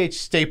 CEDH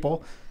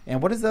staple.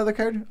 And what is the other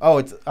card? Oh,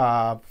 it's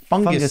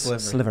Fungus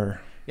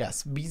Sliver.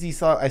 Yes, BZ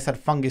saw I said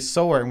Fungus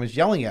Sower and was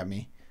yelling at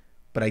me,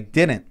 but I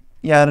didn't.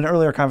 Yeah, in an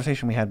earlier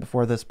conversation we had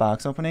before this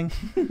box opening,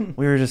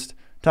 we were just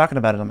talking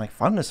about it. I'm like,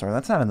 Fungusaur,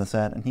 that's not in the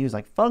set. And he was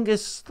like,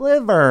 Fungus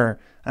Sliver.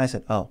 And I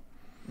said, oh.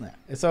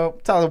 Yeah. So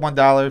tell it $1.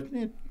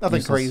 Nothing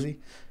Useless. crazy.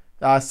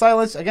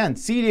 Silence, again,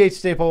 CDH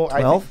staple.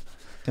 12?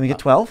 Can we get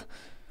 12?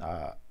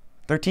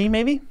 13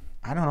 maybe?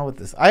 I don't know what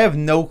this. I have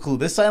no clue.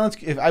 This silence.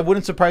 I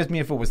wouldn't surprise me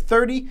if it was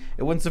 30.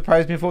 It wouldn't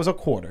surprise me if it was a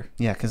quarter.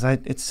 Yeah, because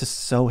it's just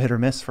so hit or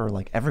miss for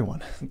like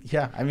everyone.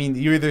 Yeah, I mean,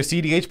 you're either a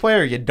CDH player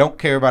or you don't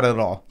care about it at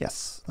all.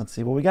 Yes. Let's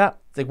see what we got.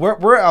 It's like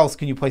where else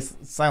can you play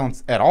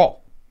silence at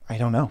all? I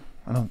don't know.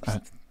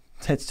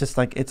 It's just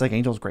like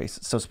Angel's Grace.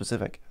 It's so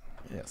specific.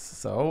 Yes.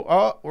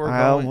 So we're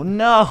going.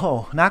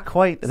 No, not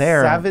quite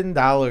there.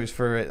 $7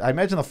 for it. I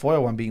imagine the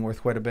foil one being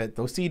worth quite a bit.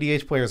 Those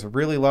CDH players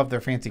really love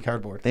their fancy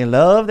cardboard. They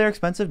love their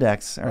expensive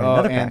decks. All right,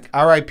 another pack.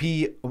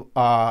 R.I.P.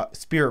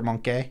 Spirit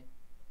Monkey.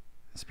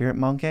 Spirit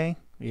Monkey?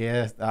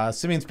 Yeah.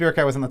 Simeon Spirit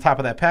Guy was on the top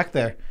of that pack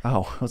there.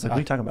 Oh, I was like, what are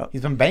you talking about?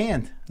 He's been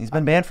banned. He's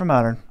been banned from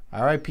Modern.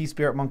 R.I.P.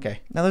 Spirit Monkey.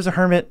 Now there's a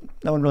Hermit.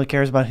 No one really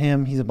cares about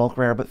him. He's a bulk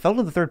rare. But Fell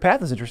to the Third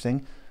Path is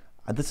interesting.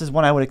 This is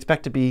one I would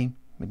expect to be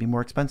maybe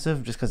more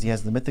expensive just because he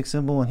has the mythic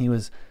symbol and he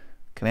was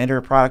Commander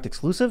product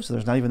exclusive, so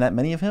there's not even that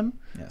many of him.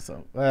 Yeah,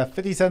 so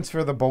 50 cents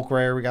for the bulk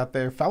rare we got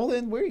there.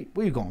 Feldon, where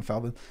are you going,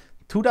 Feldon?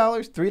 $2,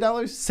 $3,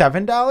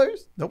 $7?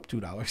 Nope,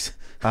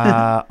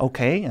 $2.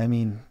 Okay, I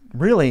mean,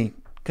 really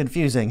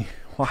confusing.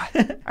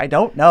 Why? I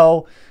don't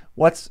know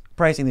what's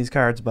pricing these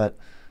cards, but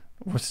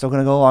we're still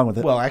going to go along with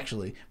it. Well,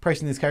 actually,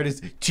 pricing this card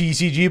is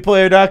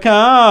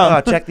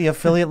tcgplayer.com. Check the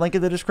affiliate link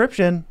in the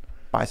description.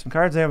 Buy some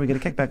cards there. We get a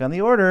kickback on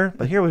the order.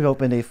 But here we've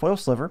opened a foil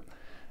sliver.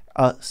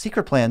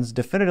 Secret Plan's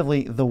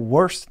definitively the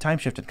worst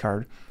time-shifted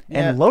card.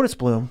 And Lotus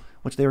Bloom,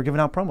 which they were giving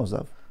out promos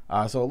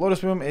of. So Lotus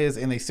Bloom is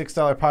in the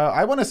 $6 pile.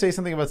 I want to say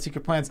something about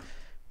Secret Plans.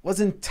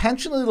 Was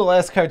intentionally the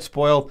last card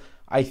spoiled.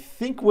 I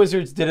think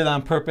Wizards did it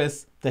on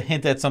purpose to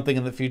hint at something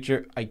in the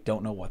future. I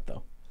don't know what,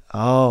 though.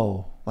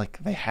 Oh,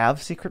 like they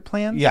have Secret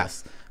Plans?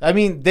 Yes. I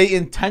mean,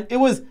 it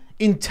was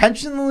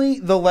intentionally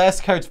the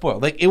last card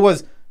spoiled. Like, it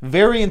was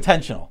very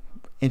intentional.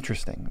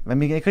 Interesting. I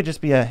mean, it could just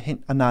be a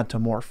nod to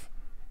Morph.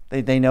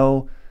 They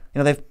know,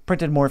 they've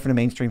printed Morph in a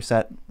mainstream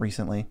set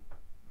recently.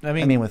 I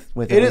mean with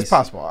it is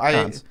possible.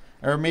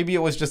 Or maybe it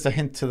was just a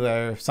hint to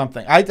their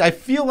something. I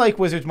feel like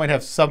Wizards might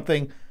have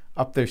something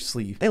up their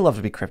sleeve. They love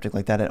to be cryptic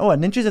like that. And, a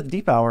Ninjas at the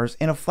Deep Hours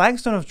and a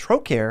Flagstone of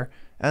Trocare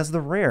as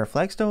the rare.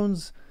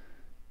 Flagstone's,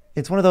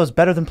 it's one of those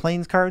better than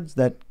Plains cards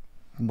that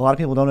a lot of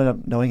people don't end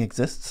up knowing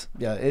exists.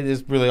 Yeah, it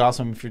is really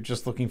awesome if you're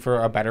just looking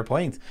for a better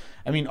Plains.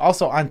 I mean,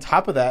 also on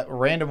top of that,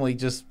 randomly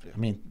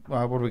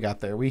what do we got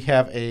there? We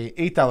have a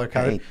 $8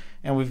 card,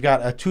 and we've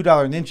got a $2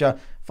 Ninja.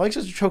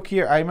 Flagstone's of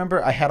Trocare, I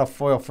remember I had a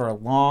foil for a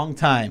long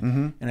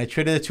time, and I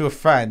traded it to a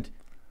friend,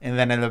 and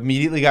then it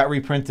immediately got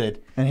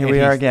reprinted. And here we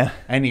are again.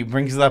 And he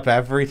brings it up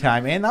every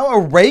time. And now a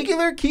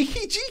regular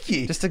Kiki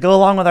Jiki. Just to go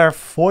along with our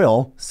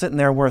foil, sitting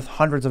there worth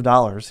hundreds of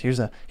dollars. Here's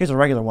a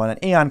regular one, an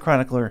Aeon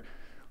Chronicler.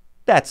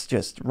 That's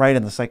just right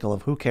in the cycle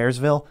of who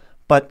caresville.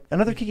 But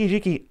another Kiki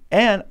Jiki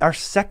and our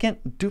second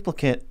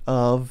duplicate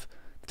of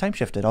Time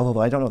Shifted,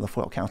 although I don't know the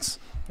foil counts.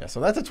 Yeah, so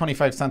that's a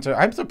 25 center.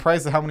 I'm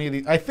surprised at how many of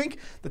these. I think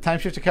the Time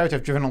Shifted cards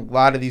have driven a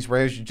lot of these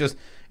rares.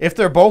 If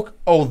they're bulk,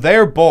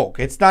 they're bulk.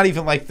 It's not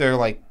even like they're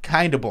like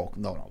kind of bulk.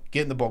 No,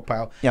 get in the bulk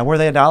pile. Yeah, were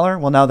they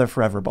 $1? Well, now they're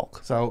forever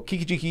bulk. So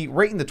Kiki Jiki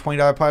right in the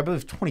 $20 pile. I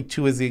believe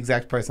 22 is the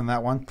exact price on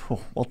that one.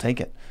 We'll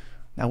take it.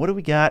 Now, what do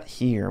we got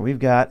here? We've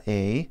got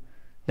a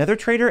Nether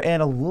Trader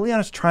and a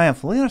Liliana's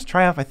Triumph. Liliana's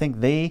Triumph, I think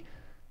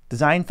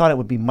thought it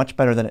would be much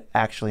better than it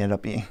actually ended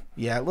up being.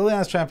 Yeah,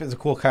 Liliana's Triumph is a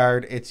cool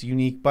card. It's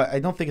unique, but I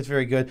don't think it's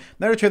very good.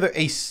 Nether Trader,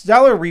 a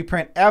stellar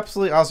reprint.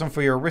 Absolutely awesome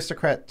for your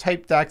Aristocrat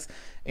type decks,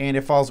 and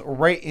it falls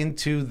right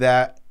into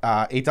that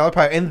 $8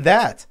 pile. And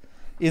that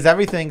is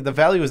everything. The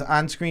value is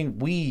on screen.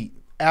 We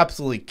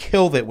absolutely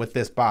killed it with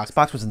this box. This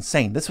box was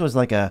insane. This was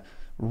like a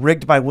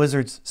rigged by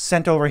Wizards,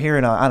 sent over here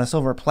on a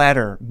silver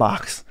platter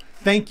box.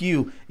 Thank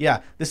you.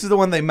 Yeah, this is the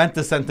one they meant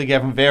to send to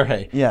Gavin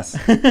Verhey. Yes.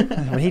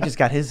 When he just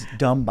got his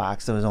dumb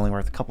box that was only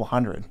worth a couple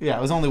hundred. Yeah,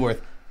 it was only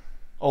worth,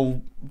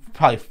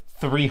 probably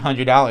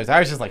 $300. I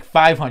was just like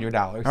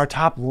 $500. Our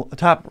top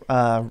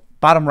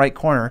bottom right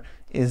corner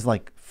is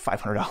like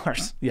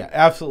 $500. Yeah,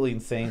 absolutely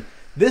insane.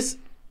 This,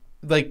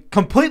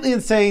 completely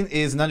insane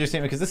is an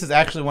understatement because this is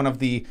actually one of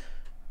the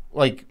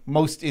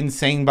most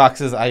insane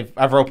boxes I've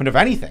ever opened of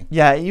anything.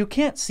 Yeah, you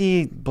can't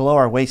see below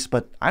our waist,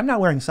 but I'm not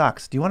wearing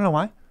socks. Do you want to know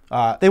why?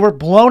 They were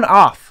blown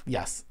off.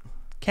 Yes.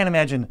 Can't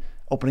imagine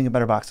opening a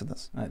better box than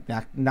this.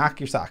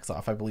 Knock your socks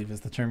off, I believe is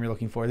the term you're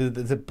looking for.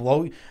 Is it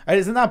blow?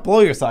 Is it not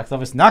blow your socks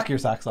off? It's knock your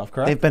socks off,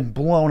 correct? They've been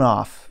blown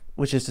off,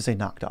 which is to say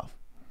knocked off.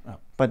 Oh.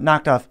 But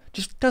knocked off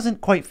just doesn't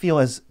quite feel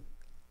as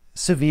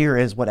severe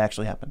as what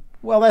actually happened.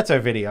 Well, that's our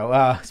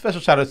video.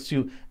 Special shout outs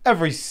to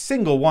every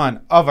single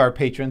one of our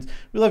patrons.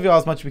 We love you all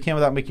as much as we can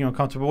without making you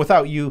uncomfortable.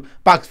 Without you,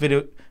 box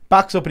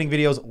opening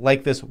videos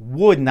like this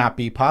would not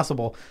be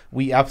possible.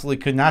 We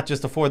absolutely could not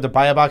just afford to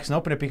buy a box and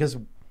open it because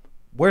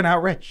we're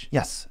not rich.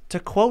 Yes. To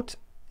quote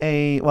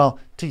to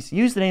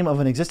use the name of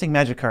an existing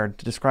Magic card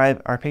to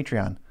describe our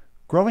Patreon,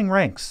 growing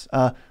ranks.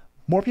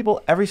 more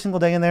people every single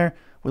day in there.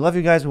 We love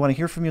you guys. We want to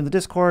hear from you in the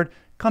Discord.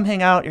 Come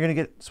hang out. You're going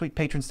to get sweet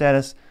patron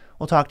status.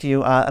 We'll talk to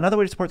you. Another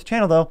way to support the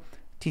channel, though,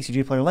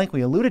 TCG Player link.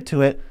 We alluded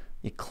to it.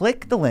 You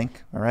click the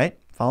link, all right?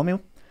 Follow me.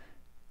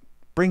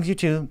 Brings you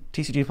to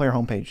TCG Player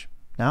homepage.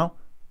 Now,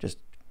 just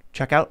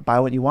check out, buy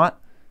what you want.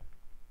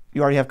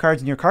 You already have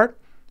cards in your cart.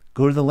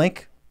 Go to the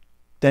link,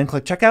 then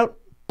click checkout,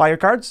 buy your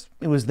cards.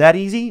 It was that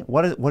easy.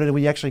 What did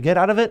we actually get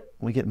out of it?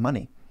 We get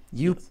money.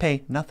 You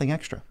pay nothing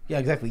extra. Yeah,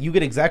 exactly. You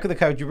get exactly the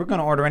card you were going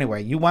to order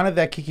anyway. You wanted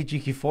that Kiki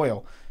Jiki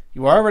foil.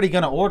 You were already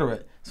going to order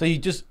it. So you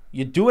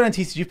do it on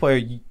TCG Player.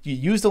 You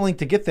use the link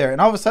to get there. And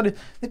all of a sudden,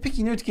 the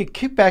Nitpicking Nerds get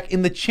kickback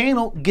and the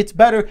channel gets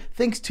better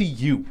thanks to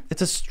you.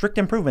 It's a strict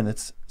improvement.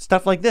 It's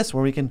stuff like this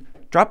where we can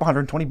drop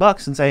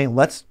 $120 and say,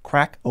 let's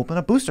crack open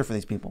a booster for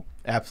these people.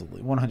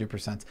 Absolutely,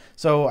 100%.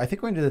 So I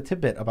think we're into the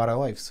tidbit about our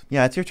lives.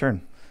 Yeah, it's your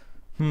turn.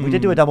 We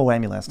did do a double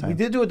whammy last time. We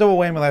did do a double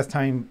whammy last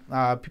time.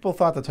 People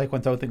thought the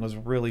Taekwondo thing was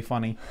really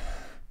funny.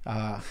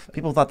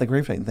 People thought the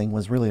grave fighting thing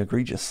was really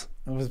egregious.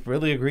 It was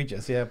really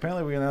egregious. Yeah,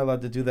 apparently we're not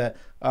allowed to do that.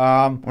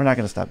 We're not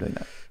going to stop doing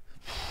that.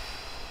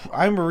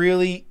 I'm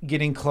really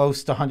getting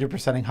close to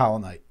 100%ing Hollow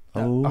Knight.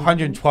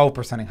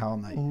 112%ing Hollow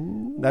Knight.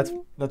 Ooh.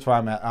 That's where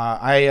I'm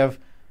at.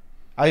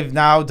 I've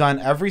now done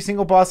every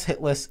single boss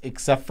hit list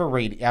except for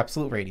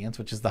Absolute Radiance,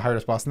 which is the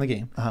hardest boss in the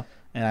game.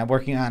 And I'm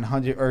working on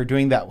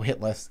doing that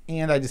hit list.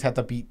 And I just have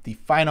to beat the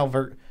final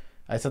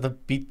I just have to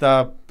beat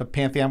the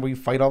Pantheon where you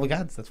fight all the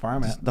gods. That's where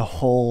I'm at. The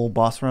whole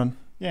boss run.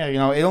 Yeah, you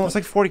know, there's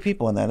like 40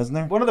 people in that, isn't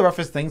there? One of the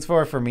roughest things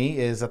for me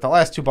is that the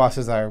last two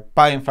bosses are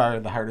by and far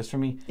the hardest for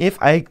me.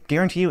 I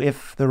guarantee you,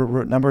 if the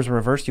numbers were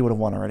reversed, you would have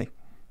won already.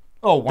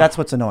 Oh, wow. That's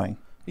what's annoying.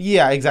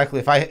 Yeah, exactly.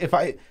 If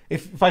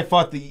I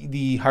fought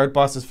the hard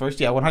bosses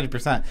first, yeah,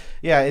 100%.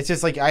 Yeah, it's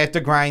just like I have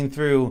to grind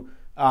through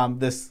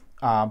this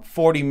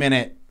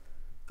 40-minute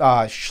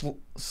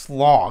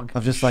slog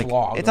of just like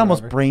it's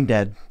almost brain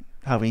dead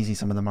how easy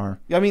some of them are.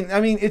 I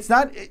mean it's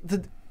not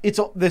it's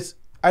this.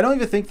 I don't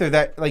even think they're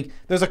that, like,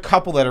 there's a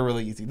couple that are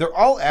really easy. They're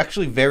all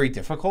actually very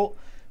difficult,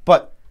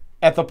 but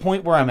at the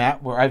point where I'm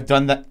at, where I've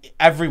done that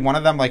every one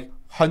of them like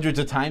hundreds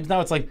of times now,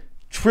 it's like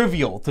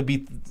trivial to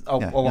beat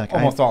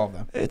almost all of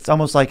them. It's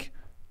almost like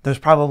there's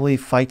probably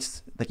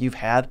fights that you've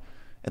had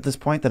at this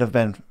point that have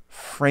been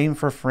frame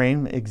for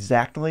frame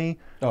exactly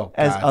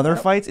as other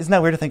fights. Isn't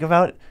that weird to think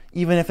about?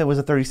 Even if it was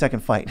a 30-second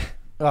fight.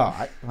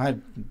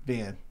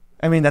 Man.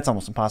 I mean, that's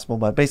almost impossible,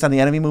 but based on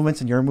the enemy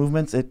movements and your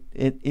movements, it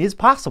is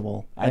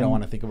possible. I don't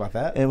want to think about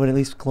that. It would at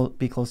least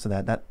be close to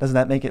that. Doesn't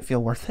that make it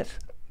feel worth it?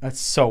 That's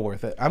so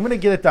worth it. I'm going to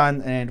get it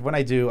done, and when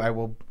I do, I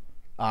will,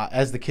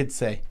 as the kids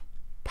say,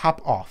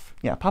 pop off.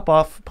 Yeah, pop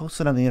off, post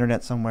it on the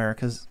internet somewhere,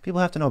 because people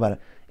have to know about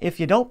it. If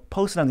you don't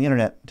post it on the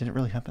internet, did it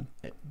really happen?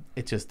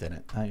 It just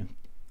didn't.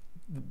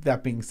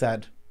 That being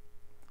said,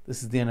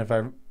 this is the end of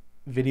our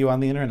video on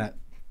the internet.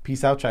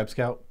 Peace out, Tribe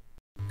Scout.